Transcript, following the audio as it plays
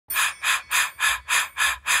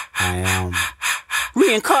I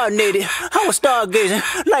reincarnated. I was stargazing.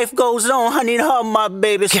 Life goes on. I need to hug my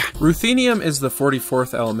babies. Ruthenium is the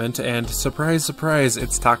 44th element, and surprise, surprise,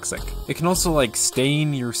 it's toxic. It can also, like,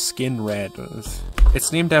 stain your skin red.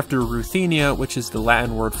 It's named after Ruthenia, which is the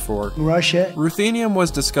Latin word for Russia. Ruthenium was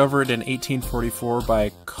discovered in 1844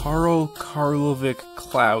 by Karl Ernst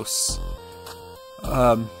Claus.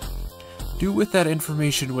 Do with that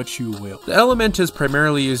information what you will. The element is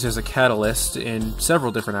primarily used as a catalyst in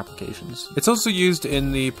several different applications. It's also used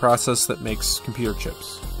in the process that makes computer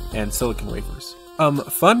chips and silicon wafers.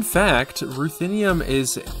 Fun fact, ruthenium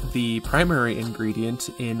is the primary ingredient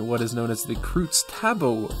in what is known as the Crust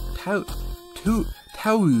taube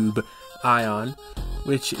ion,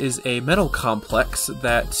 which is a metal complex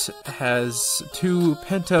that has two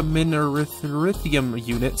pentaminerithium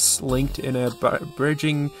units linked in a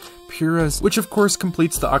bridging puras, which of course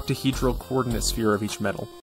completes the octahedral coordinate sphere of each metal.